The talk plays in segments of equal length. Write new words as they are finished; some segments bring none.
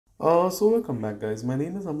So welcome back guys, my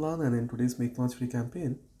name is Amlan and in today's Make Launch Free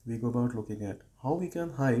campaign, we go about looking at how we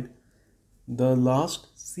can hide the last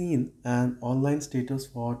seen and online status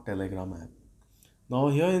for Telegram app. Now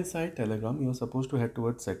here inside Telegram, you are supposed to head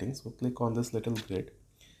towards settings, so click on this little grid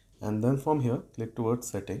and then from here, click towards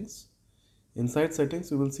settings. Inside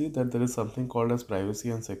settings, you will see that there is something called as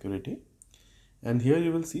privacy and security. And here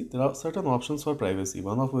you will see there are certain options for privacy,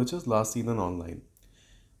 one of which is last seen and online.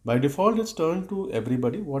 By default, it's turned to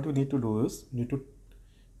everybody. What you need to do is you need to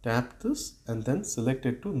tap this and then select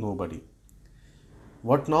it to nobody.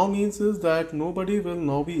 What now means is that nobody will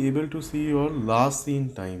now be able to see your last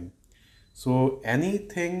seen time. So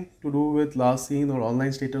anything to do with last seen or online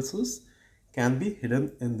statuses can be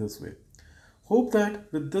hidden in this way. Hope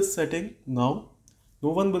that with this setting now, no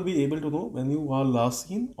one will be able to know when you are last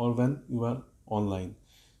seen or when you are online.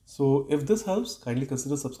 So if this helps, kindly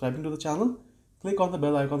consider subscribing to the channel. Click on the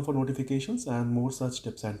bell icon for notifications and more such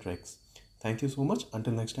tips and tricks. Thank you so much.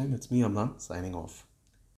 Until next time, it's me, Amlan, signing off.